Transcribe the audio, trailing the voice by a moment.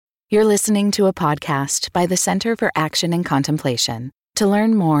You're listening to a podcast by the Center for Action and Contemplation. To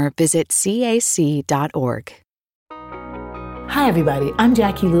learn more, visit cac.org. Hi, everybody. I'm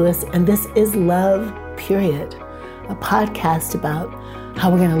Jackie Lewis, and this is Love, Period, a podcast about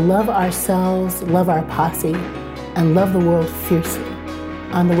how we're going to love ourselves, love our posse, and love the world fiercely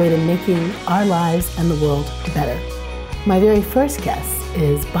on the way to making our lives and the world better. My very first guest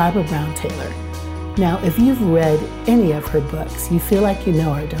is Barbara Brown Taylor. Now, if you've read any of her books, you feel like you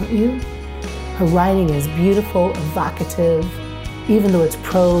know her, don't you? Her writing is beautiful, evocative. Even though it's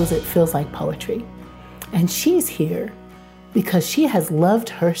prose, it feels like poetry. And she's here because she has loved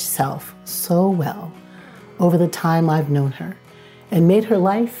herself so well over the time I've known her and made her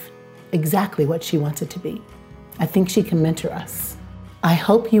life exactly what she wants it to be. I think she can mentor us. I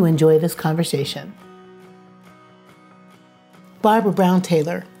hope you enjoy this conversation. Barbara Brown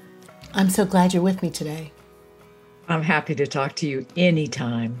Taylor, I'm so glad you're with me today. I'm happy to talk to you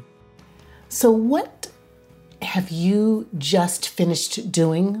anytime. So what have you just finished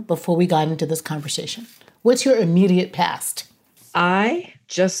doing before we got into this conversation? What's your immediate past? I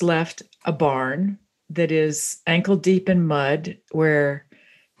just left a barn that is ankle deep in mud where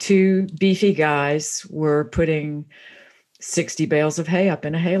two beefy guys were putting 60 bales of hay up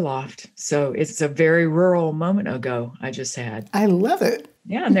in a hayloft. So it's a very rural moment ago I just had. I love it.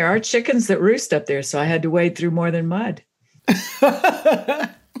 Yeah, and there are chickens that roost up there, so I had to wade through more than mud.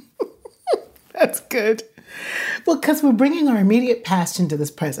 That's good. Well, because we're bringing our immediate past into this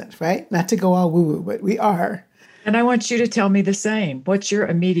present, right? Not to go all woo-woo, but we are. And I want you to tell me the same. What's your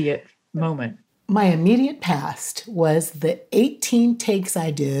immediate moment? My immediate past was the 18 takes I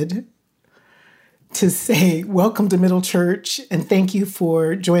did to say, welcome to Middle Church, and thank you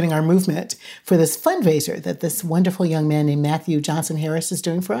for joining our movement for this fundraiser that this wonderful young man named Matthew Johnson Harris is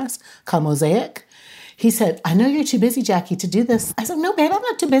doing for us, called Mosaic. He said, I know you're too busy, Jackie, to do this. I said, no, babe, I'm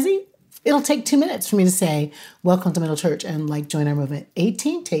not too busy. It'll take 2 minutes for me to say, welcome to Middle Church, and join our movement.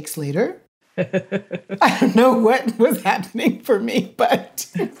 18 takes later. I don't know what was happening for me, but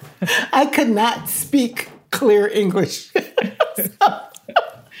I could not speak clear English.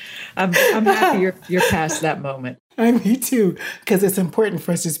 I'm happy you're past that moment. Me too, because it's important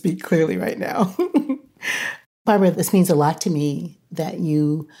for us to speak clearly right now. Barbara, this means a lot to me that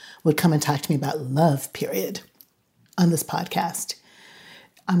you would come and talk to me about love, period, on this podcast.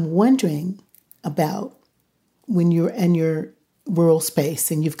 I'm wondering about when you're in your rural space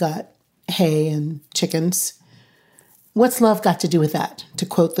and you've got hay and chickens, what's love got to do with that? To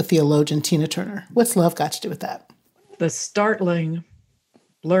quote the theologian Tina Turner, what's love got to do with that? The startling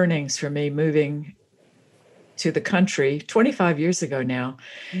learnings for me moving to the country 25 years ago now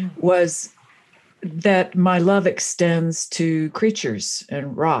was that my love extends to creatures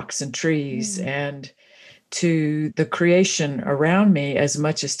and rocks and trees and to the creation around me as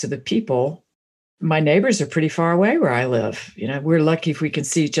much as to the people. My neighbors are pretty far away where I live. You know, we're lucky if we can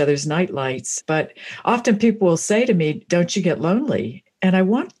see each other's night lights, but often people will say to me, don't you get lonely? And I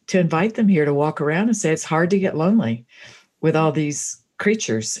want to invite them here to walk around and say, it's hard to get lonely with all these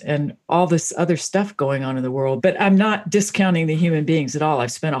creatures and all this other stuff going on in the world. But I'm not discounting the human beings at all.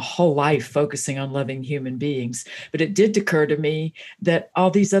 I've spent a whole life focusing on loving human beings. But it did occur to me that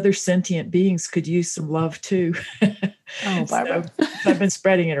all these other sentient beings could use some love too. Oh, Barbara. So I've been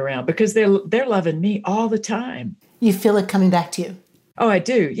spreading it around because they're loving me all the time. You feel it coming back to you? Oh, I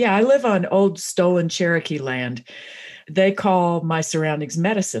do. Yeah, I live on old stolen Cherokee land. They call my surroundings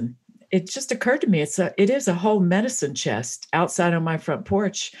medicine. It just occurred to me, it is a whole medicine chest outside on my front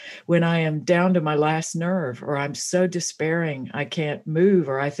porch when I am down to my last nerve, or I'm so despairing I can't move,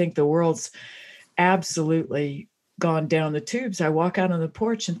 or I think the world's absolutely gone down the tubes. I walk out on the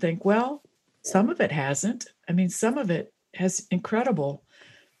porch and think, well, some of it hasn't. I mean, some of it has incredible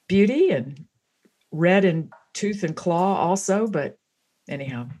beauty and red in tooth and claw also, but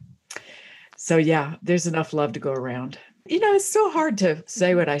anyhow. So yeah, there's enough love to go around. You know, it's so hard to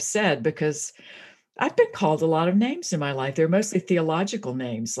say what I said because I've been called a lot of names in my life. They're mostly theological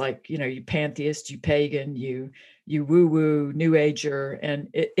names, like, you know, you pantheist, you pagan, you woo-woo, new ager. And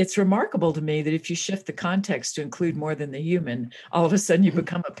it's remarkable to me that if you shift the context to include more than the human, all of a sudden you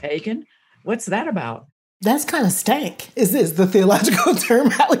become a pagan. What's that about? That's kind of stank, is the theological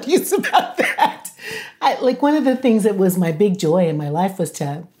term I would use about that. One of the things that was my big joy in my life was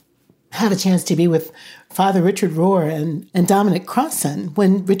to have a chance to be with Father Richard Rohr and Dominic Crossan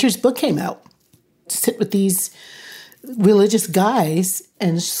when Richard's book came out. Sit with these religious guys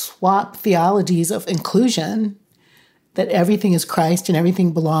and swap theologies of inclusion, that everything is Christ and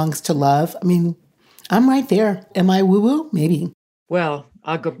everything belongs to love. I mean, I'm right there. Am I woo-woo? Maybe. Well,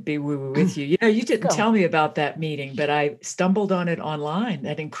 I'll go be woo-woo with you. You didn't tell me about that meeting, but I stumbled on it online,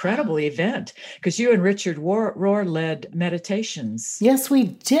 that incredible event, because you and Richard Rohr led meditations. Yes, we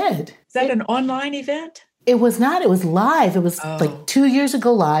did. Is that an online event? It was not. It was live. It was like 2 years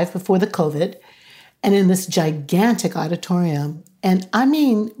ago live before the COVID, and in this gigantic auditorium. And I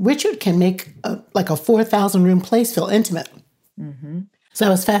mean, Richard can make a 4,000 room place feel intimate. Mm-hmm. So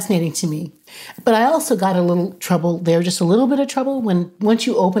that was fascinating to me. But I also got a little trouble there, just a little bit of trouble once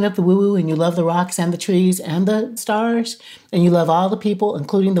you open up the woo-woo and you love the rocks and the trees and the stars, and you love all the people,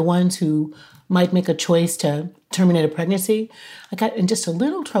 including the ones who might make a choice to terminate a pregnancy. I got in just a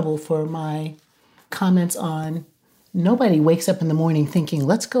little trouble for my comments on nobody wakes up in the morning thinking,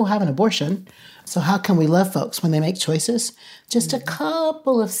 let's go have an abortion. So how can we love folks when they make choices? Just a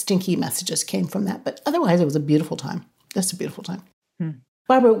couple of stinky messages came from that. But otherwise, it was a beautiful time. Just a beautiful time.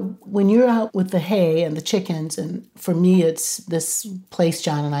 Barbara, when you're out with the hay and the chickens, and for me, it's this place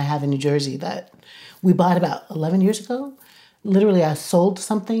John and I have in New Jersey that we bought about 11 years ago. Literally, I sold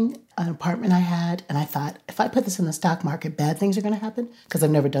something, an apartment I had, and I thought, if I put this in the stock market, bad things are going to happen, because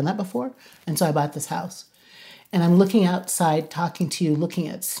I've never done that before. And so I bought this house. And I'm looking outside, talking to you, looking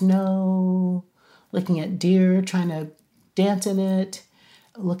at snow, looking at deer, trying to dance in it,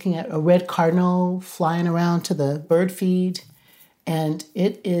 looking at a red cardinal flying around to the bird feed. And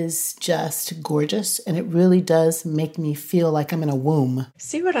it is just gorgeous. And it really does make me feel like I'm in a womb.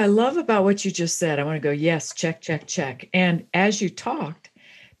 See what I love about what you just said? I want to go, yes, check, check, check. And as you talked,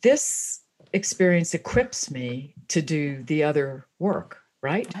 this experience equips me to do the other work,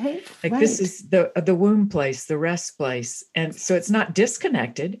 right? This is the womb place, the rest place. And so it's not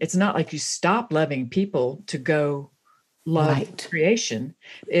disconnected. It's not like you stop loving people to go love creation.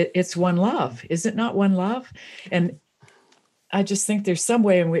 It's one love. Is it not one love? And I just think there's some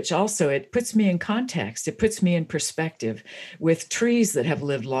way in which also it puts me in context. It puts me in perspective with trees that have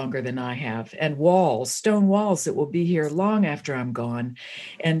lived longer than I have, and walls, stone walls that will be here long after I'm gone.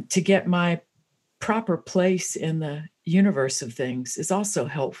 And to get my proper place in the universe of things is also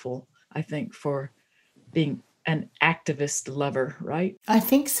helpful, I think, for being an activist lover, right? I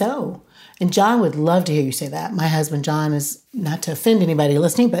think so. And John would love to hear you say that. My husband, John, is, not to offend anybody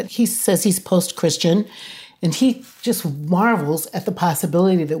listening, but he says he's post-Christian. And he just marvels at the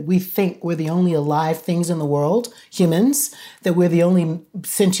possibility that we think we're the only alive things in the world, humans, that we're the only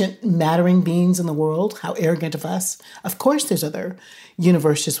sentient, mattering beings in the world. How arrogant of us. Of course, there's other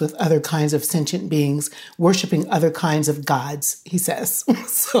universes with other kinds of sentient beings worshiping other kinds of gods, he says.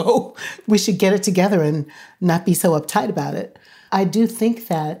 So we should get it together and not be so uptight about it. I do think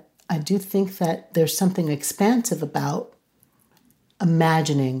that there's something expansive about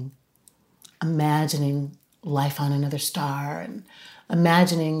imagining life on another star, and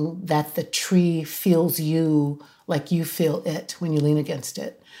imagining that the tree feels you like you feel it when you lean against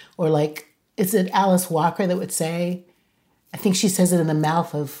it. Or like, is it Alice Walker that would say, I think she says it in the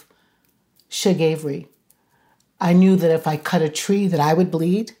mouth of Shug Avery, I knew that if I cut a tree that I would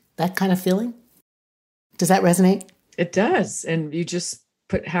bleed, that kind of feeling. Does that resonate? It does. And you just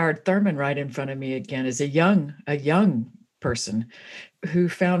put Howard Thurman right in front of me again as a young person who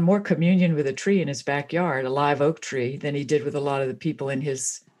found more communion with a tree in his backyard, a live oak tree, than he did with a lot of the people in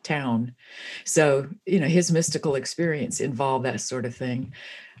his town. So, his mystical experience involved that sort of thing.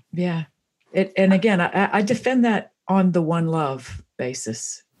 Yeah. And again, I defend that on the one love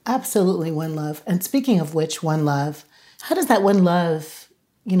basis. Absolutely one love. And speaking of which, one love, how does that one love,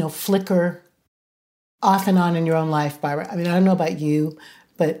 flicker off and on in your own life, Barbara? I mean, I don't know about you,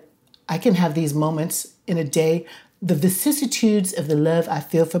 but I can have these moments in a day. The vicissitudes of the love I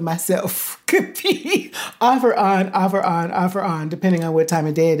feel for myself could be off or on, depending on what time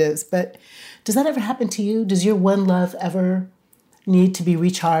of day it is. But does that ever happen to you? Does your one love ever need to be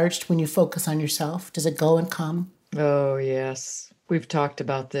recharged when you focus on yourself? Does it go and come? Oh, yes. We've talked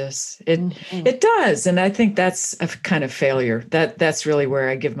about this. It does. And I think that's a kind of failure. That's really where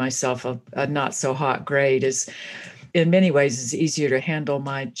I give myself a not so hot grade, is in many ways it's easier to handle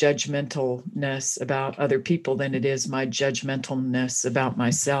my judgmentalness about other people than it is my judgmentalness about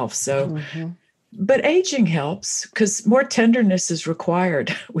myself. So, but aging helps, because more tenderness is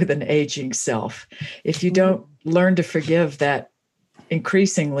required with an aging self. If you don't learn to forgive that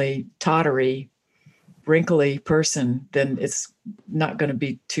increasingly tottery, wrinkly person, then it's not going to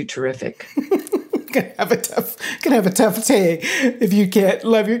be too terrific. Gonna have a tough day if you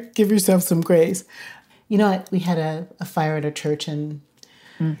can't give yourself some grace. We had a fire at our church, and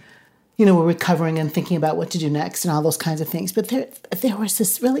we're recovering and thinking about what to do next and all those kinds of things. But there was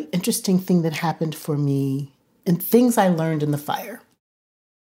this really interesting thing that happened for me, and things I learned in the fire.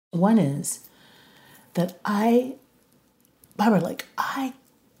 One is that I Barbara, like I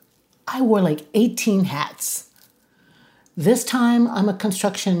wore like 18 hats. This time I'm a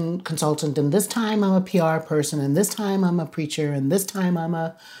construction consultant, and this time I'm a PR person, and this time I'm a preacher, and this time I'm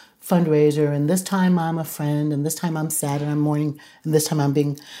a fundraiser, and this time I'm a friend, and this time I'm sad and I'm mourning, and this time I'm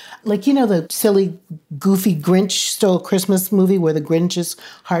being, like, you know, the silly, goofy Grinch Stole Christmas movie where the Grinch's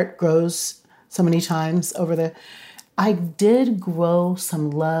heart grows so many times over there. I did grow some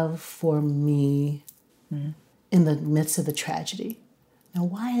love for me in the midst of the tragedy. Now,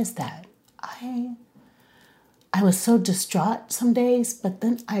 why is that? I was so distraught some days, but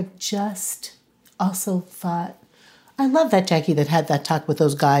then I just also thought, I love that Jackie that had that talk with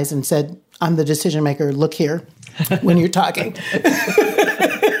those guys and said, I'm the decision maker, look here, when you're talking.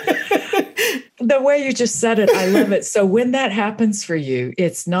 The way you just said it, I love it. So when that happens for you,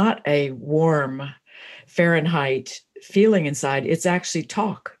 it's not a warm Fahrenheit feeling inside. It's actually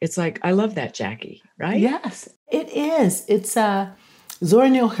talk. It's like, I love that, Jackie, right? Yes, it is. It's Zora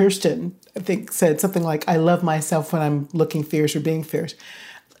Neale Hurston, I think, said something like, I love myself when I'm looking fierce or being fierce.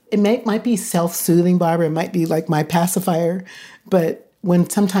 It might be self-soothing, Barbara. It might be like my pacifier. But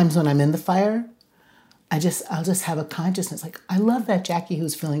sometimes when I'm in the fire, I'll just have a consciousness like, I love that Jackie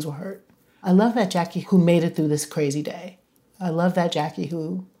whose feelings were hurt. I love that Jackie who made it through this crazy day. I love that Jackie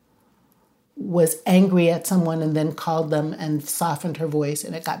who was angry at someone and then called them and softened her voice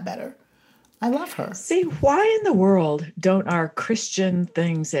and it got better. I love her. See, why in the world don't our Christian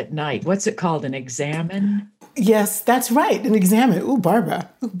things at night, what's it called, an examine? Yes, that's right, an examine. Ooh, Barbara.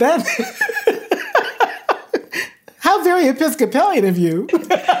 How very Episcopalian of you.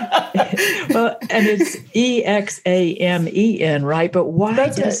 Well, and it's EXAMEN, right? But why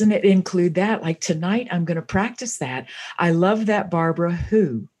doesn't it include that? Like tonight, I'm going to practice that. I love that, Barbara,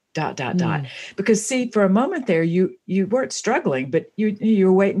 who... ... Because see, for a moment there, you weren't struggling, but you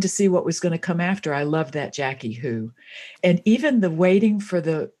were waiting to see what was going to come after. I love that, Jackie, who, and even the waiting for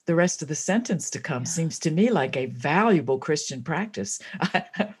the rest of the sentence to come seems to me like a valuable Christian practice.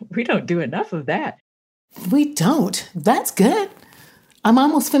 We don't do enough of that. We don't. That's good. I'm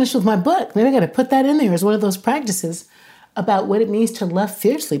almost finished with my book. Maybe I got to put that in there as one of those practices about what it means to love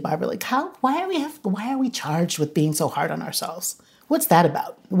fiercely, Barbara. Like why are we charged with being so hard on ourselves? What's that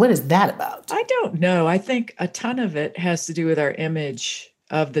about? What is that about? I don't know. I think a ton of it has to do with our image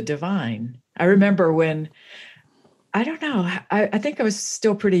of the divine. I remember when, I don't know, I think I was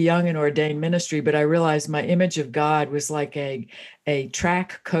still pretty young in ordained ministry, but I realized my image of God was like a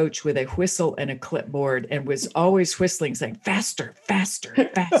track coach with a whistle and a clipboard and was always whistling, saying, faster, faster,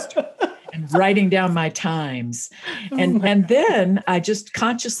 faster. And writing down my times. And then I just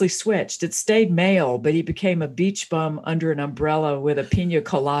consciously switched. It stayed male, but he became a beach bum under an umbrella with a pina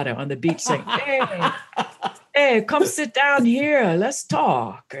colada on the beach saying, hey, come sit down here. Let's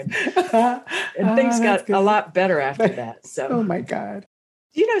talk. And things got a lot better after that. So, oh my God.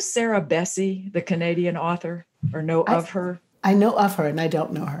 Do you know Sarah Bessey, the Canadian author, or know of her? I know of her and I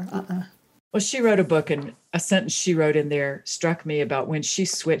don't know her. Well, she wrote a book, and a sentence she wrote in there struck me about when she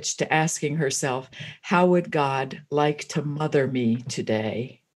switched to asking herself, how would God like to mother me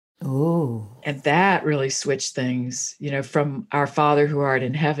today? Oh. And that really switched things, from our Father who art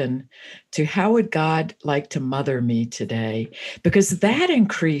in heaven to how would God like to mother me today? Because that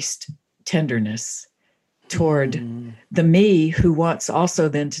increased tenderness toward the me who wants also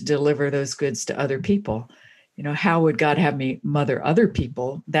then to deliver those goods to other people. How would God have me mother other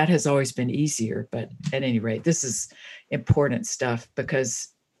people? That has always been easier. But at any rate, this is important stuff because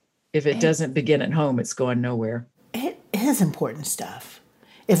if it doesn't begin at home, it's going nowhere. It is important stuff.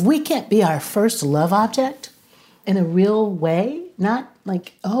 If we can't be our first love object in a real way, not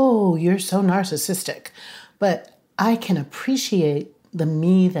like, oh, you're so narcissistic, but I can appreciate the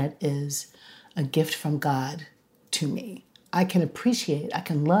me that is a gift from God to me. I can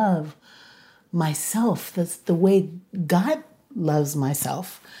love myself. That's the way God loves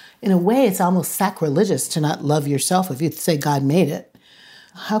myself. In a way, it's almost sacrilegious to not love yourself if you say God made it.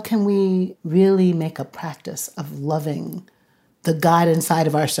 How can we really make a practice of loving the God inside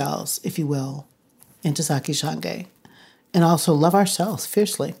of ourselves, if you will, into Saki Shange, and also love ourselves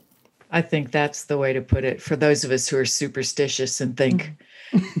fiercely? I think that's the way to put it for those of us who are superstitious and think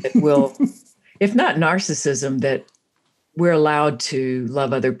that we'll, if not narcissism, that we're allowed to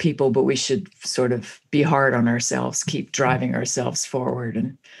love other people, but we should sort of be hard on ourselves, keep driving ourselves forward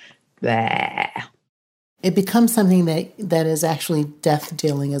and blah. It becomes something that is actually death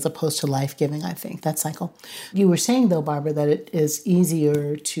dealing as opposed to life giving, I think, that cycle. You were saying, though, Barbara, that it is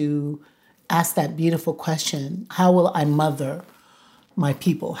easier to ask that beautiful question, how will I mother my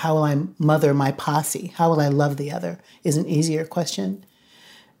people? How will I mother my posse? How will I love the other? Is an easier question.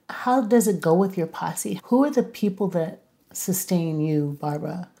 How does it go with your posse? Who are the people that sustain you,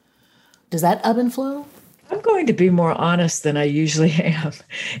 Barbara? Does that ebb and flow? I'm going to be more honest than I usually am,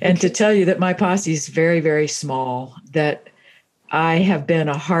 and to tell you that my posse is very, very small, that I have been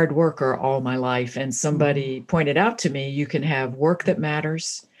a hard worker all my life. And somebody pointed out to me, you can have work that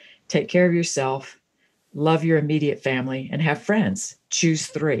matters, take care of yourself, love your immediate family, and have friends. Choose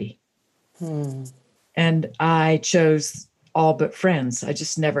three. And I chose all but friends. I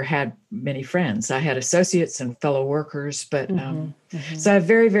just never had many friends. I had associates and fellow workers, but so I have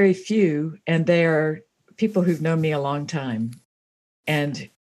very, very few. And they are people who've known me a long time and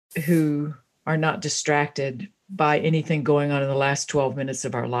who are not distracted by anything going on in the last 12 minutes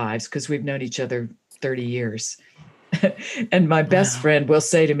of our lives, because we've known each other 30 years. And my best friend will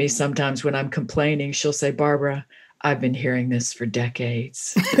say to me sometimes when I'm complaining, she'll say, Barbara, I've been hearing this for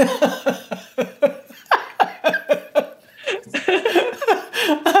decades.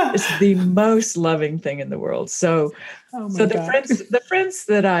 It's the most loving thing in the world. So the friends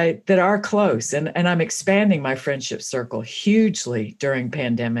that are close, and I'm expanding my friendship circle hugely during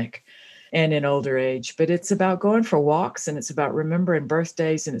pandemic and in older age, but it's about going for walks, and it's about remembering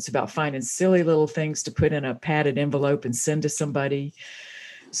birthdays, and it's about finding silly little things to put in a padded envelope and send to somebody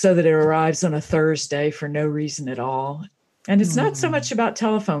so that it arrives on a Thursday for no reason at all. And it's not so much about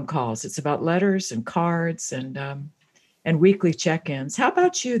telephone calls. It's about letters and cards and weekly check-ins. How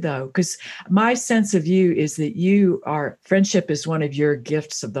about you, though? Because my sense of you is that friendship is one of your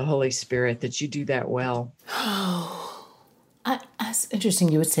gifts of the Holy Spirit, that you do that well. That's interesting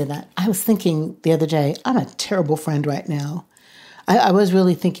you would say that. I was thinking the other day, I'm a terrible friend right now. I was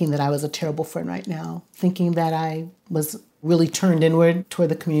really thinking that I was a terrible friend right now, thinking that I was really turned inward toward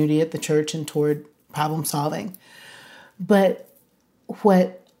the community at the church and toward problem solving. But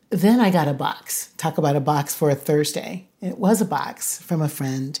then I got a box. Talk about a box for a Thursday. It was a box from a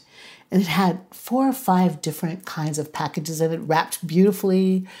friend, and it had 4 or 5 different kinds of packages in it, wrapped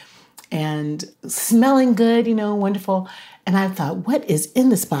beautifully and smelling good, wonderful. And I thought, what is in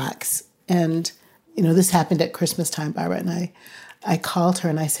this box? And, this happened at Christmas time, Barbara, and I called her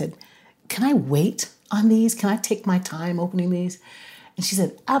and I said, can I wait on these? Can I take my time opening these? And she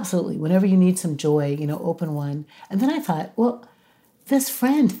said, absolutely. Whenever you need some joy, open one. And then I thought, well, this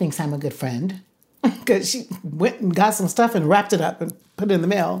friend thinks I'm a good friend because she went and got some stuff and wrapped it up and put it in the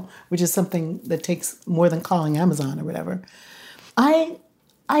mail, which is something that takes more than calling Amazon or whatever.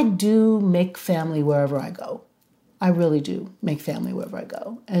 I do make family wherever I go. I really do make family wherever I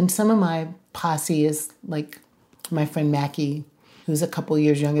go. And some of my posse is like my friend Mackie, who's a couple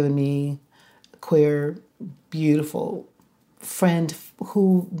years younger than me, queer, beautiful friend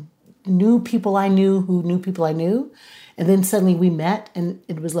who knew people I knew, who knew people I knew. And then suddenly we met, and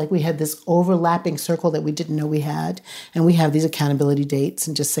it was like we had this overlapping circle that we didn't know we had. And we have these accountability dates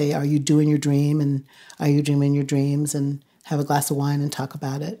and just say, are you doing your dream? And are you dreaming your dreams? And have a glass of wine and talk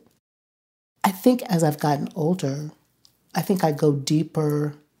about it. I think as I've gotten older, I think I go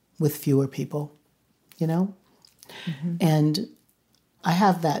deeper with fewer people, And I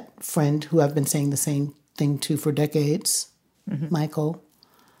have that friend who I've been saying the same thing to for decades, Michael.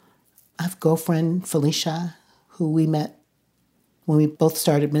 I have girlfriend Felicia, who we met when we both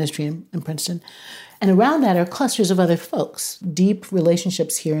started ministry in Princeton. And around that are clusters of other folks, deep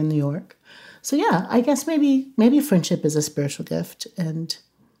relationships here in New York. So yeah, I guess maybe friendship is a spiritual gift. And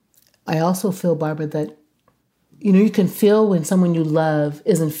I also feel, Barbara, that, you can feel when someone you love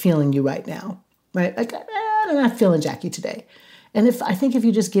isn't feeling you right now, right? Like, I'm not feeling Jackie today. And I think if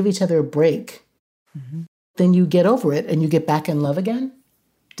you just give each other a break, then you get over it and you get back in love again.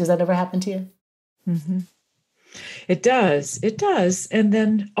 Does that ever happen to you? Mm-hmm. It does. It does. And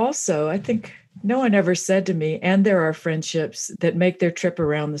then also, I think no one ever said to me, and there are friendships that make their trip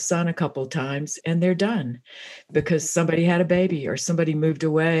around the sun a couple times and they're done because somebody had a baby or somebody moved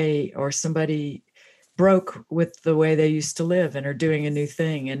away or somebody broke with the way they used to live and are doing a new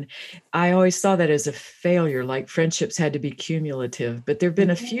thing. And I always saw that as a failure, like friendships had to be cumulative, but there've been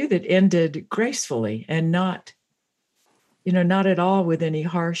a few that ended gracefully and not at all with any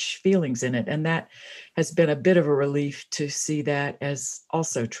harsh feelings in it. And that has been a bit of a relief to see that as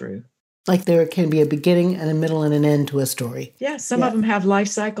also true. Like there can be a beginning and a middle and an end to a story. Yeah, some of them have life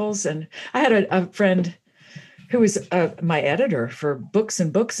cycles. And I had a friend who was my editor for books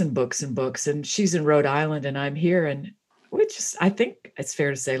and books and books and books. And she's in Rhode Island and I'm here. And we just, I think it's fair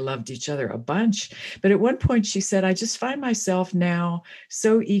to say, loved each other a bunch. But at one point she said, I just find myself now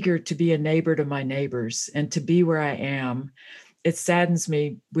so eager to be a neighbor to my neighbors and to be where I am. It saddens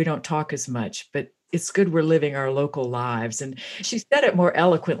me we don't talk as much, but it's good we're living our local lives. And she said it more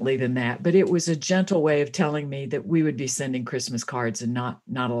eloquently than that, but it was a gentle way of telling me that we would be sending Christmas cards and not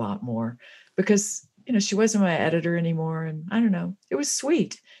a lot more. Because, she wasn't my editor anymore. And I don't know, it was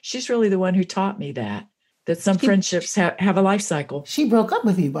sweet. She's really the one who taught me that some friendships have a life cycle. She broke up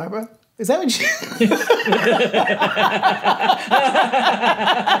with you, Barbara. Is that what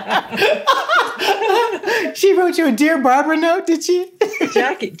she wrote you a Dear Barbara note, did she?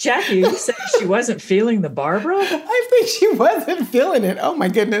 Jackie, you said she wasn't feeling the Barbara? I think she wasn't feeling it. Oh, my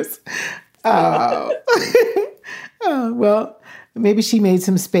goodness. Oh, well, maybe she made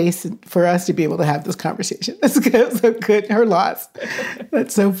some space for us to be able to have this conversation. That's good. So good. Her loss.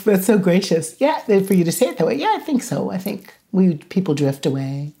 That's so gracious. Yeah, for you to say it that way. Yeah, I think so. I think people drift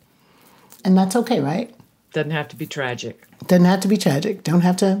away. And that's okay, right? Doesn't have to be tragic. Doesn't have to be tragic. Don't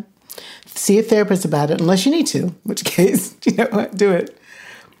have to see a therapist about it unless you need to, in which case, do it.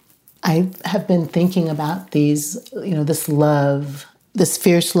 I have been thinking about these, this love, this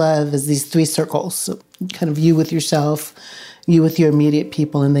fierce love as these three circles, so kind of you with yourself, you with your immediate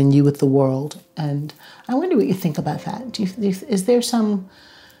people, and then you with the world. And I wonder what you think about that. Is there some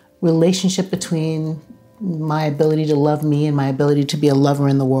relationship between my ability to love me and my ability to be a lover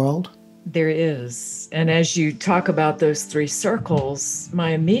in the world? There is. And as you talk about those three circles, my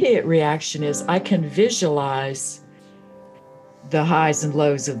immediate reaction is I can visualize the highs and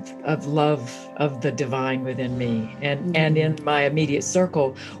lows of love of the divine within me. And in my immediate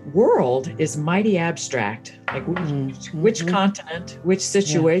circle, world is mighty abstract. Like which continent, which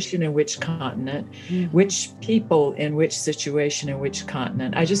situation in which continent, which people in which situation in which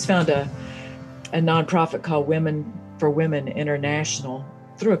continent. I just found a nonprofit called Women for Women International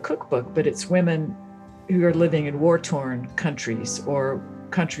through a cookbook, but it's women who are living in war-torn countries or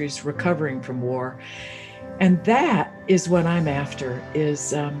countries recovering from war. And that is what I'm after,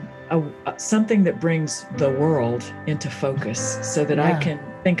 is something that brings the world into focus so that I can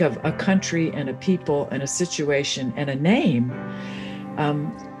think of a country and a people and a situation and a name.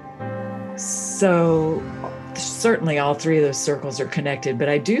 So certainly all three of those circles are connected, but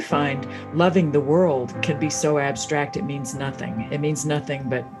I do find loving the world can be so abstract it means nothing. It means nothing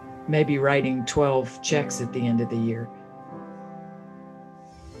but maybe writing 12 checks at the end of the year.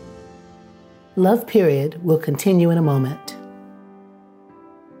 Love Period will continue in a moment.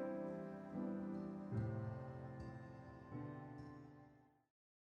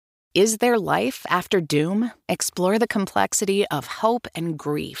 Is there life after doom? Explore the complexity of hope and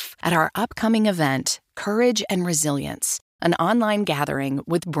grief at our upcoming event, Courage and Resilience, an online gathering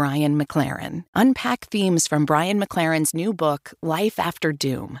with Brian McLaren. Unpack themes from Brian McLaren's new book, Life After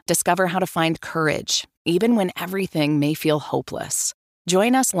Doom. Discover how to find courage, even when everything may feel hopeless.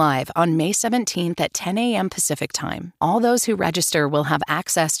 Join us live on May 17th at 10 a.m. Pacific Time. All those who register will have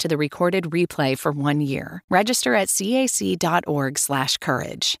access to the recorded replay for 1 year. Register at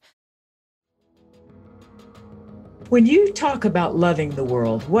cac.org/courage. When you talk about loving the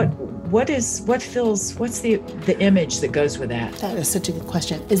world, what's the image that goes with that? That is such a good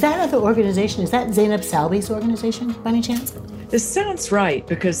question. Is that other organization? Is that Zainab Salbi's organization by any chance? This sounds right,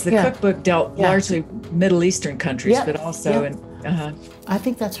 because the cookbook dealt largely Middle Eastern countries, but also in. I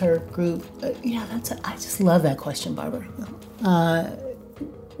think that's her group. I just love that question, Barbara.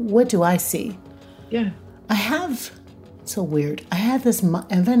 What do I see? Yeah, I have. So weird. I have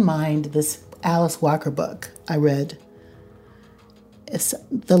in mind this Alice Walker book I read. It's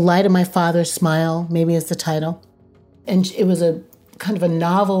The Light of My Father's Smile, maybe is the title. And it was a kind of a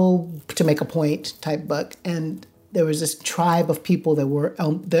novel to make a point type book. And there was this tribe of people that were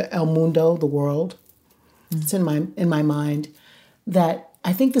the El Mundo, the world. It's in my mind that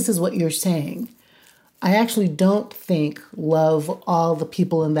I think this is what you're saying. I actually don't think love all the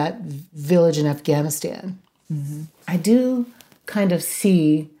people in that village in Afghanistan. Mm-hmm. I do kind of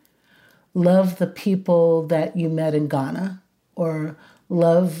see love the people that you met in Ghana, or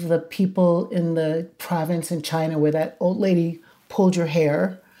love the people in the province in China where that old lady pulled your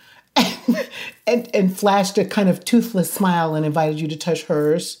hair and flashed a kind of toothless smile and invited you to touch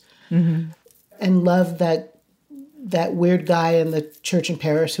hers. Mm-hmm. And love that weird guy in the church in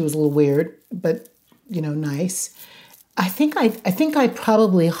Paris who was a little weird, but nice. I think I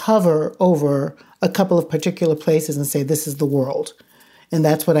probably hover over a couple of particular places and say this is the world. And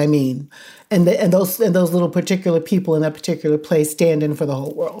that's what I mean. And those little particular people in that particular place stand in for the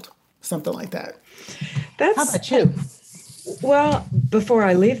whole world. Something like that. How about you? Well, before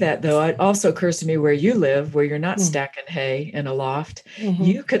I leave that, though, it also occurs to me where you live, where you're not stacking hay in a loft,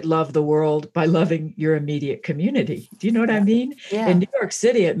 you could love the world by loving your immediate community. Do you know what I mean? Yeah. In New York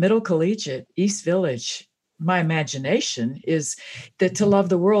City, at Middle Collegiate, East Village, my imagination is that to love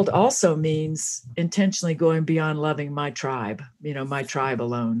the world also means intentionally going beyond loving my tribe, my tribe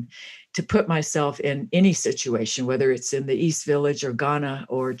alone, to put myself in any situation, whether it's in the East Village or Ghana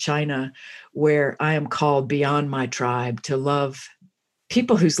or China, where I am called beyond my tribe to love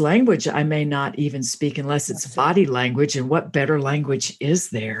people whose language I may not even speak unless it's body language. And what better language is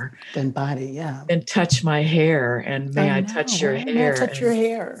there than body? Yeah. And touch my hair, and may I touch your hair? May I touch your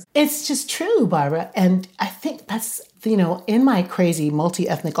hair? It's just true, Barbara. And I think that's, in my crazy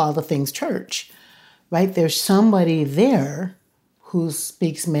multi-ethnic all the things church, right? There's somebody there who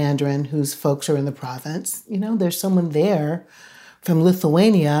speaks Mandarin, whose folks are in the province. There's someone there from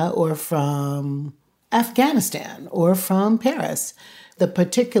Lithuania or from Afghanistan or from Paris. The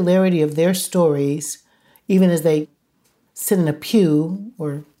particularity of their stories, even as they sit in a pew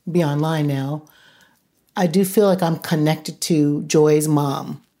or be online now, I do feel like I'm connected to Joy's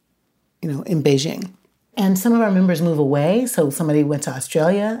mom, in Beijing. And some of our members move away. So somebody went to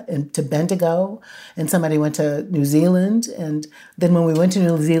Australia and to Bendigo, and somebody went to New Zealand. And then when we went to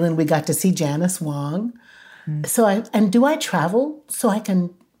New Zealand, we got to see Janice Wong. So do I travel so I can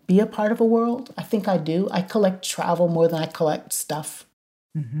be a part of a world? I think I do. I collect travel more than I collect stuff.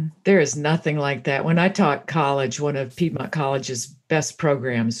 Mm-hmm. There is nothing like that. When I taught college, one of Piedmont College's best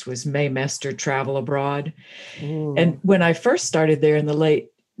programs was Maymester Travel Abroad. Ooh. And when I first started there in the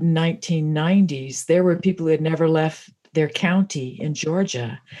late 1990s, there were people who had never left their county in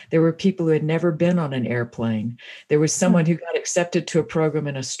Georgia. There were people who had never been on an airplane. There was someone who got accepted to a program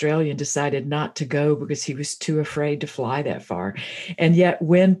in Australia and decided not to go because he was too afraid to fly that far. And yet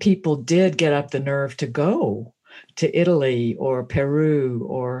when people did get up the nerve to go to Italy or Peru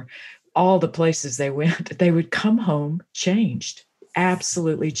or all the places they went, they would come home changed,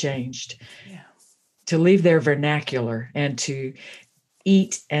 absolutely changed. Yeah. To leave their vernacular and to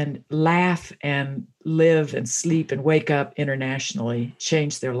eat and laugh and live and sleep and wake up internationally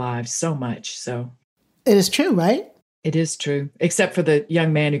changed their lives so much. So it is true, right? It is true, except for the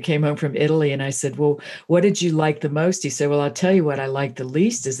young man who came home from Italy. And I said, well, what did you like the most? He said, well, I'll tell you what I like the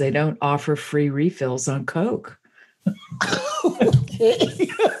least is they don't offer free refills on Coke. Okay.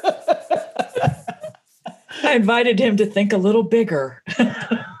 I invited him to think a little bigger.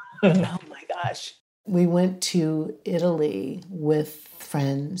 Oh my gosh. We went to Italy with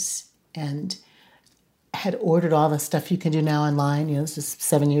friends and had ordered all the stuff you can do now online. This is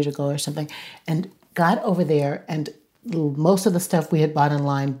 7 years ago or something, and got over there, and most of the stuff we had bought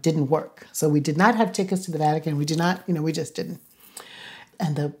online didn't work. So we did not have tickets to the Vatican. We did not, we just didn't.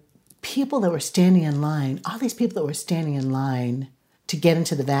 And the people that were standing in line, all these people that were standing in line to get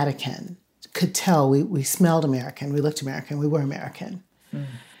into the Vatican could tell we smelled American, we looked American, we were American. Mm.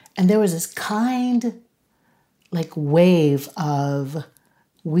 And there was this kind, wave of,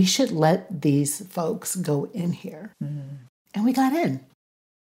 we should let these folks go in here. Mm. And we got in.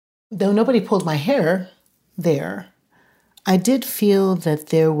 Though nobody pulled my hair there, I did feel that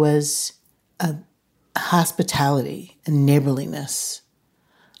there was a hospitality and neighborliness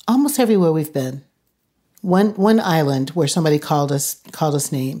almost everywhere we've been. One island where somebody called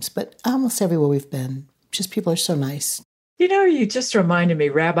us names, but almost everywhere we've been, just people are so nice. You just reminded me,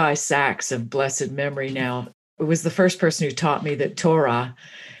 Rabbi Sachs of blessed memory now, was the first person who taught me that Torah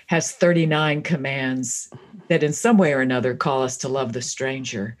has 39 commands that in some way or another call us to love the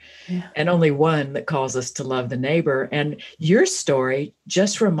stranger, and only one that calls us to love the neighbor. And your story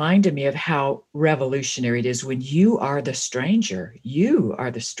just reminded me of how revolutionary it is when you are the stranger,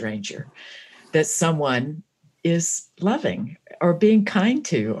 that someone is loving or being kind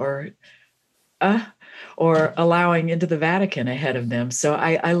to or allowing into the Vatican ahead of them. So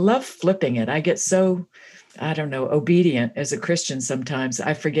I love flipping it. I get so, obedient as a Christian sometimes.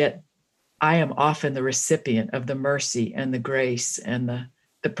 I forget I am often the recipient of the mercy and the grace and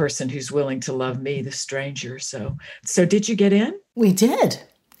the person who's willing to love me, the stranger. So did you get in? We did.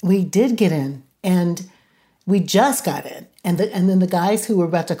 We did get in. And we just got in. And then the guys who were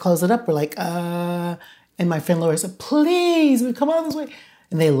about to close it up were like, and my friend Laura said, please, we come on this way.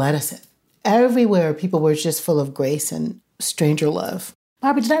 And they let us in. Everywhere, people were just full of grace and stranger love.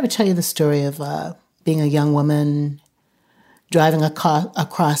 Barbara, did I ever tell you the story of being a young woman driving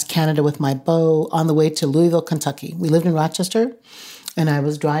across Canada with my beau on the way to Louisville, Kentucky? We lived in Rochester, and I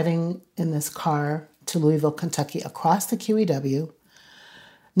was driving in this car to Louisville, Kentucky, across the QEW,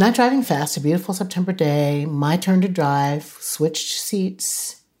 not driving fast, a beautiful September day, my turn to drive, switched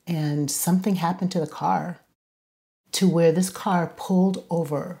seats, and something happened to the car to where this car pulled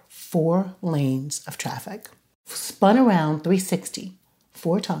over 4 lanes of traffic, spun around 360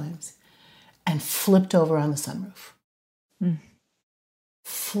 4 times, and flipped over on the sunroof. Mm.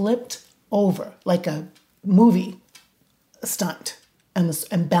 Flipped over like a movie stunt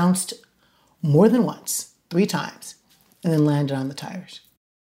and bounced more than once, 3 times, and then landed on the tires.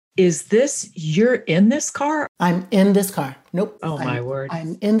 You're in this car? I'm in this car. Nope. Oh, my word.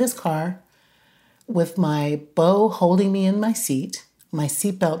 I'm in this car with my beau holding me in my seat, my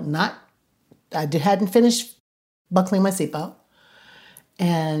seatbelt hadn't finished buckling my seatbelt,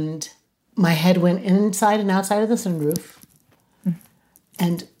 and my head went inside and outside of the sunroof,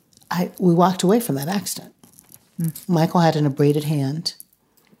 and we walked away from that accident. Michael had an abraded hand,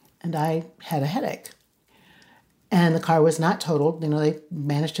 and I had a headache. And the car was not totaled. They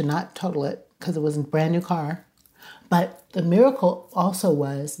managed to not total it because it was a brand new car. But the miracle also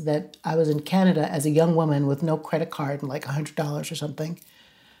was that I was in Canada as a young woman with no credit card and like $100 or something.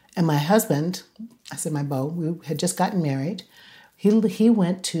 And my husband, I said my beau, we had just gotten married. He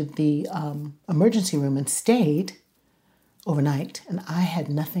went to the emergency room and stayed overnight. And I had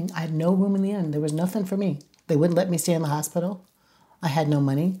nothing. I had no room in the inn. There was nothing for me. They wouldn't let me stay in the hospital. I had no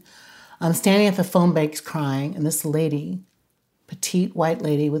money. I'm standing at the phone bank crying, and this lady, petite white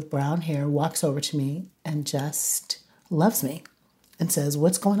lady with brown hair, walks over to me and just loves me and says,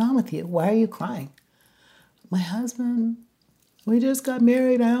 "What's going on with you? Why are you crying?" "My husband, we just got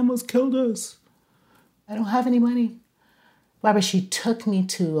married. I almost killed us. I don't have any money." Barbara, she took me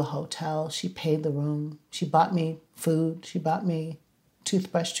to a hotel. She paid the room. She bought me food. She bought me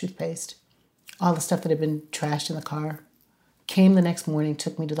toothbrush, toothpaste, all the stuff that had been trashed in the car. Came the next morning,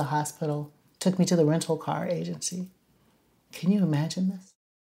 took me to the hospital, took me to the rental car agency. Can you imagine this?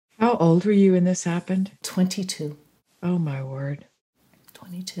 How old were you when this happened? 22. Oh, my word.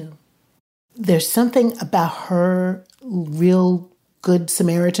 22. There's something about her real good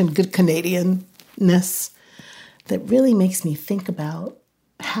Samaritan, good Canadianness that really makes me think about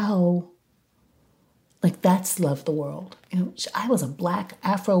how, that's love the world. I was a black,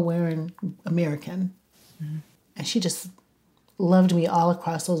 Afro-wearing American, and she just loved me all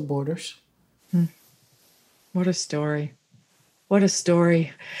across those borders. What a story. What a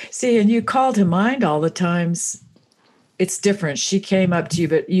story. See, and you call to mind all the times. It's different. She came up to you,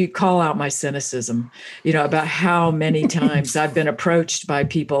 but you call out my cynicism, about how many times I've been approached by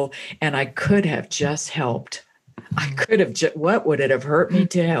people and I could have just helped. What would it have hurt me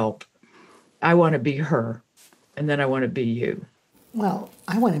to help? I want to be her, and then I want to be you. Well,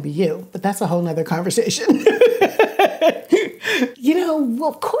 I want to be you, but that's a whole nother conversation. Well,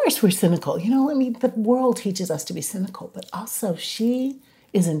 of course we're cynical. The world teaches us to be cynical, but also she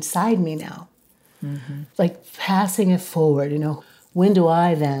is inside me now. Passing it forward, when do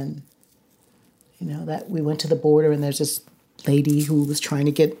I then, that we went to the border and there's this lady who was trying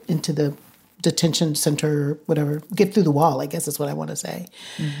to get into the detention center or whatever, get through the wall, I guess is what I want to say.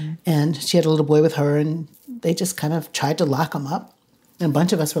 And she had a little boy with her, and they just kind of tried to lock him up. And a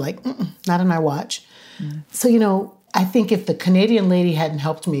bunch of us were like, not on our watch. So, I think if the Canadian lady hadn't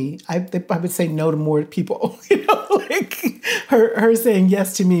helped me, I would say no to more people. Her saying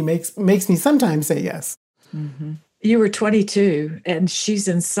yes to me makes me sometimes say yes. You were 22, and she's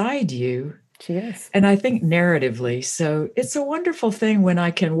inside you. She is. And I think narratively, so it's a wonderful thing when I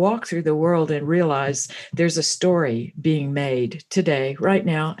can walk through the world and realize there's a story being made today, right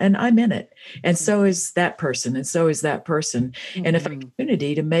now, and I'm in it. And so is that person, and so is that person. And if I have an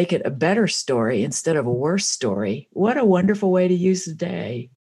opportunity to make it a better story instead of a worse story, what a wonderful way to use the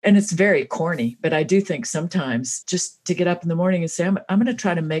day. And it's very corny, but I do think sometimes just to get up in the morning and say, I'm going to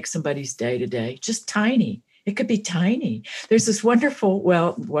try to make somebody's day today, just tiny. It could be tiny. There's this wonderful,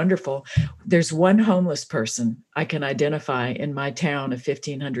 there's one homeless person I can identify in my town of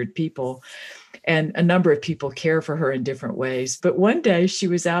 1,500 people, and a number of people care for her in different ways. But one day she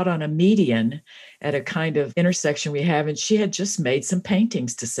was out on a median at a kind of intersection we have, and she had just made some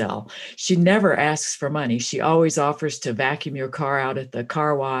paintings to sell. She never asks for money. She always offers to vacuum your car out at the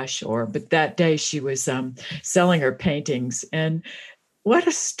car wash, but that day she was selling her paintings. And what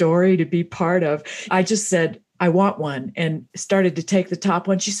a story to be part of. I just said, I want one, and started to take the top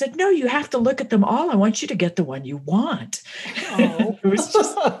one. She said, no, you have to look at them all. I want you to get the one you want. Oh. It was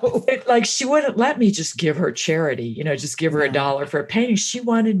just she wouldn't let me just give her charity, just give her $1 for a painting. She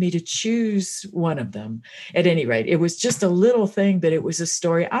wanted me to choose one of them. At any rate, it was just a little thing, but it was a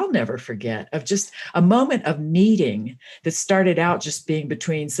story I'll never forget, of just a moment of meeting that started out just being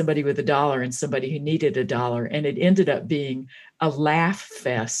between somebody with $1 and somebody who needed $1. And it ended up being a laugh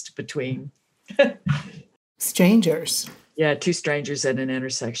fest between strangers. Yeah, two strangers at an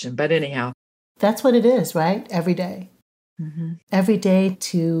intersection. But anyhow. That's what it is, right? Every day. Every day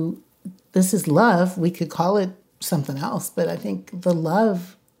this is love. We could call it something else, but I think the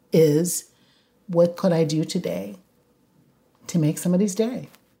love is, what could I do today to make somebody's day?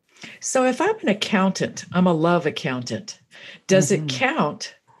 So if I'm an accountant, I'm a love accountant. Does it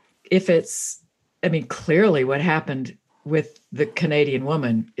count if it's, I mean, clearly what happened with the Canadian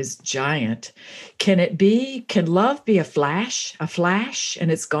woman is giant. Can love be a flash,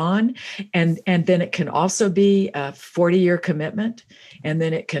 and it's gone? And then it can also be a 40-year commitment. And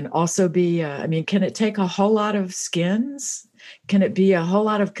then it can also be, can it take a whole lot of skins? Can it be a whole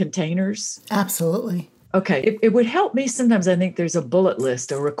lot of containers? Absolutely. Okay. It would help me sometimes. I think there's a bullet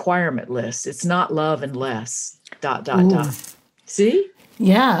list, a requirement list. It's not love unless ... See?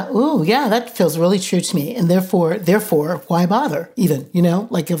 Yeah. Ooh, yeah. That feels really true to me. And therefore, why bother? Even,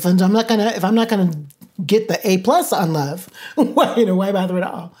 like if I'm not gonna get the A+ on love, why bother at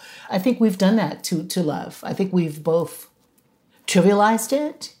all? I think we've done that to love. I think we've both trivialized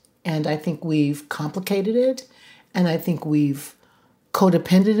it, and I think we've complicated it, and I think we've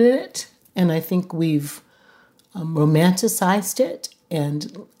codependented it, and I think we've romanticized it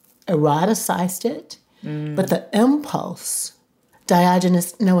and eroticized it. But the impulse,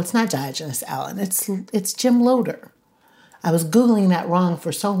 Diogenes, no, it's not Diogenes Allen, it's Jim Loder. I was Googling that wrong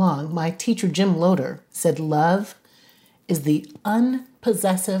for so long. My teacher, Jim Loder, said love is the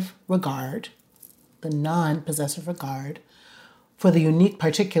unpossessive regard, the non-possessive regard for the unique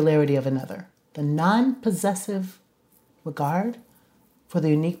particularity of another. The non-possessive regard for the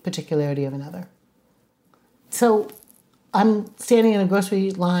unique particularity of another. So I'm standing in a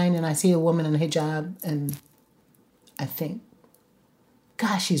grocery line and I see a woman in a hijab and I think,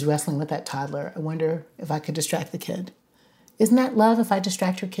 gosh, she's wrestling with that toddler. I wonder if I could distract the kid. Isn't that love if I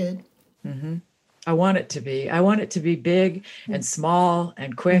distract her kid? Mm-hmm. I want it to be. I want it to be big and small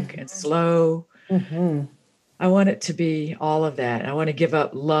and quick and slow. Mm-hmm. I want it to be all of that. I want to give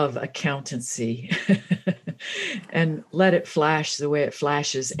up love accountancy and let it flash the way it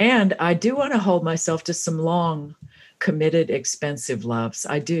flashes. And I do want to hold myself to some long, committed, expensive loves.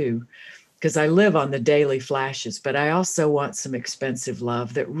 I do, because I live on the daily flashes, but I also want some expensive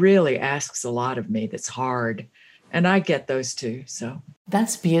love that really asks a lot of me, that's hard. And I get those too, so.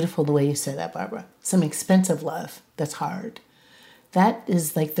 That's beautiful the way you said that, Barbara. Some expensive love that's hard. That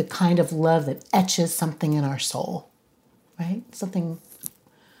is like the kind of love that etches something in our soul, right? Something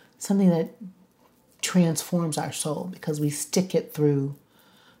that transforms our soul because we stick it through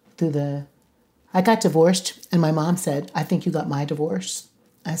the... I got divorced and my mom said, I think you got my divorce.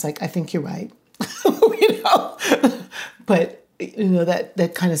 I was like, I think you're right. But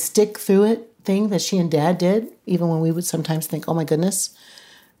that kind of stick through it thing that she and Dad did, even when we would sometimes think, oh my goodness.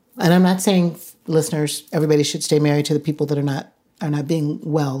 And I'm not saying, listeners, everybody should stay married to the people that are not being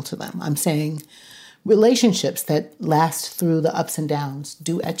well to them. I'm saying relationships that last through the ups and downs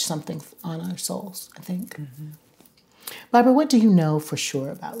do etch something on our souls, I think. Mm-hmm. Barbara, what do you know for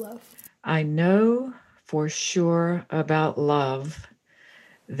sure about love? I know for sure about love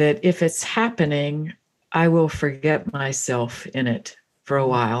that if it's happening, I will forget myself in it for a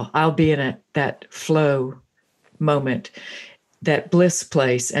while. I'll be in that flow moment, that bliss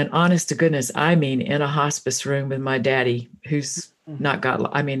place. And honest to goodness, I mean, in a hospice room with my daddy, who's not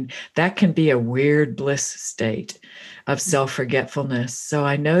got, that can be a weird bliss state of self-forgetfulness. So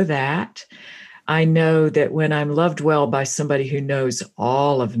I know that. I know that when I'm loved well by somebody who knows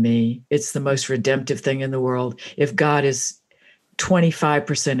all of me, it's the most redemptive thing in the world. If God is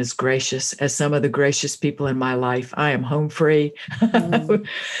 25% as gracious as some of the gracious people in my life, I am home free.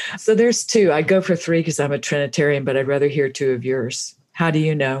 So there's two. I'd go for three because I'm a Trinitarian, but I'd rather hear two of yours. How do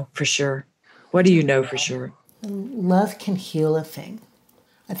you know for sure? What do you know for sure? Love can heal a thing.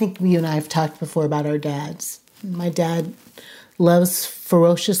 I think you and I have talked before about our dads. My dad loves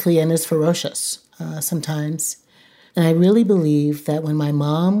ferociously and is ferocious sometimes. And I really believe that when my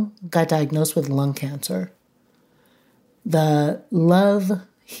mom got diagnosed with lung cancer, the love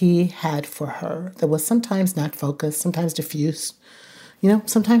he had for her that was sometimes not focused, sometimes diffuse,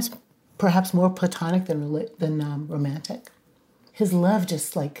 sometimes perhaps more platonic than romantic. His love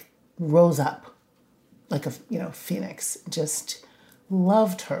just rose up like a phoenix, just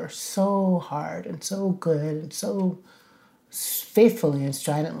loved her so hard and so good and so faithfully and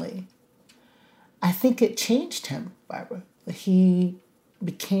stridently. I think it changed him, Barbara. He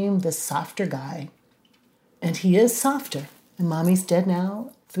became this softer guy. And he is softer. And Mommy's dead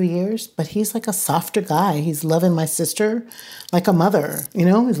now, 3 years, but he's like a softer guy. He's loving my sister like a mother,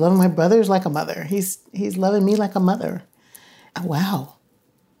 He's loving my brothers like a mother. He's loving me like a mother. Wow.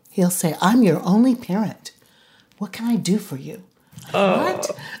 He'll say, I'm your only parent. What can I do for you? What?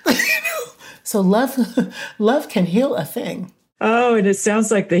 So love can heal a thing. Oh, and it sounds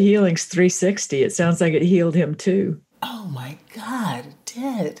like the healing's 360. It sounds like it healed him too. Oh my God, it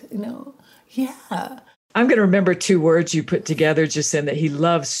did. Yeah. I'm going to remember two words you put together just in that he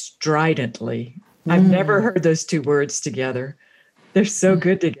loves stridently. I've never heard those two words together. They're so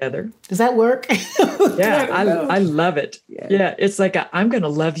good together. Does that work? Yeah, I love it. Yeah, it's like I'm going to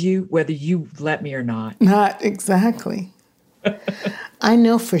love you whether you let me or not. Not exactly. I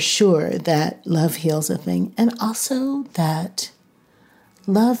know for sure that love heals a thing, and also that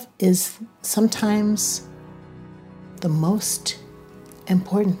love is sometimes the most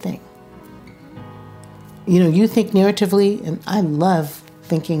important thing. You know, you think narratively, and I love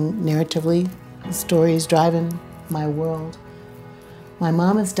thinking narratively. The story is driving my world. My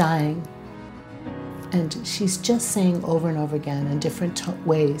mom is dying, and she's just saying over and over again in different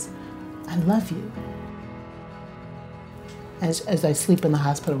ways, I love you. As I sleep in the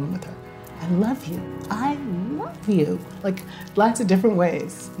hospital room with her, I love you. I love you. Like lots of different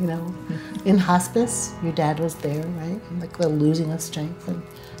ways, you know. In hospice, your dad was there, right? And like the losing of strength. And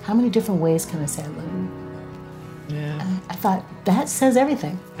how many different ways can I say I love you? Yeah. I thought that says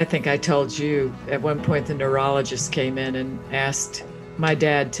everything. I think I told you at one point the neurologist came in and asked my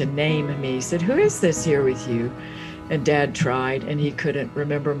dad to name me. He said, who is this here with you? And Dad tried, and he couldn't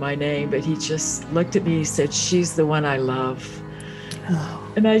remember my name, but he just looked at me. He said, she's the one I love.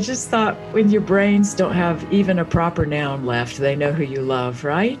 Oh. And I just thought, when your brains don't have even a proper noun left, they know who you love,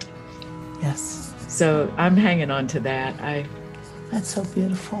 right? Yes. So I'm hanging on to that. That's so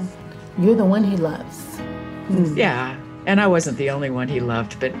beautiful. You're the one he loves. Yeah, and I wasn't the only one he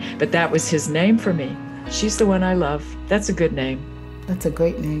loved, but that was his name for me. She's the one I love. That's a good name. That's a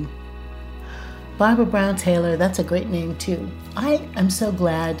great name. Barbara Brown Taylor, that's a great name too. I am so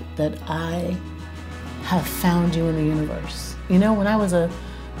glad that I have found you in the universe. You know, when I was a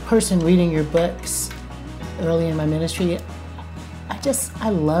person reading your books early in my ministry, I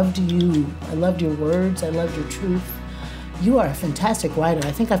loved you. I loved your words. I loved your truth. You are a fantastic writer.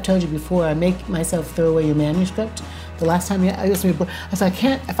 I think I've told you before, I make myself throw away your manuscript. The last time I was like,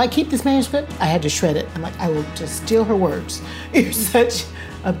 if I keep this manuscript, I had to shred it. I'm like, I will just steal her words. You're such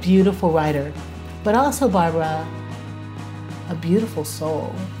a beautiful writer. But also, Barbara, a beautiful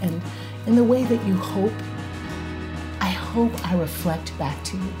soul. And in the way that you hope, I hope I reflect back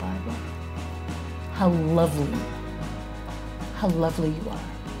to you, Barbara, how lovely you are.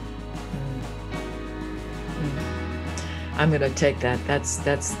 I'm going to take that. That's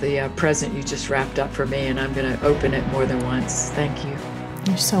the present you just wrapped up for me, and I'm going to open it more than once. Thank you.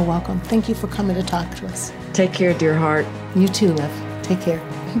 You're so welcome. Thank you for coming to talk to us. Take care, dear heart. You too, love. Take care.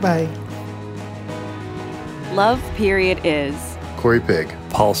 Bye. Love Period is Corey Pig,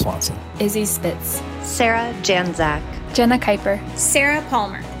 Paul Swanson, Izzy Spitz, Sarah Janzak, Jenna Kuiper, Sarah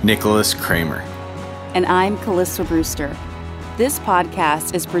Palmer, Nicholas Kramer, and I'm Calista Brewster. This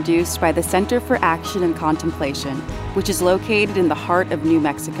podcast is produced by the Center for Action and Contemplation, which is located in the heart of New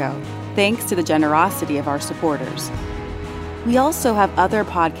Mexico, thanks to the generosity of our supporters. We also have other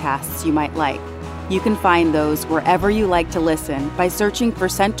podcasts you might like. You can find those wherever you like to listen by searching for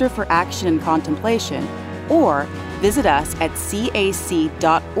Center for Action and Contemplation, or visit us at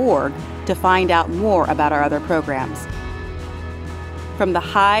cac.org to find out more about our other programs. From the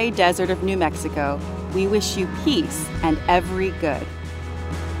high desert of New Mexico, we wish you peace and every good.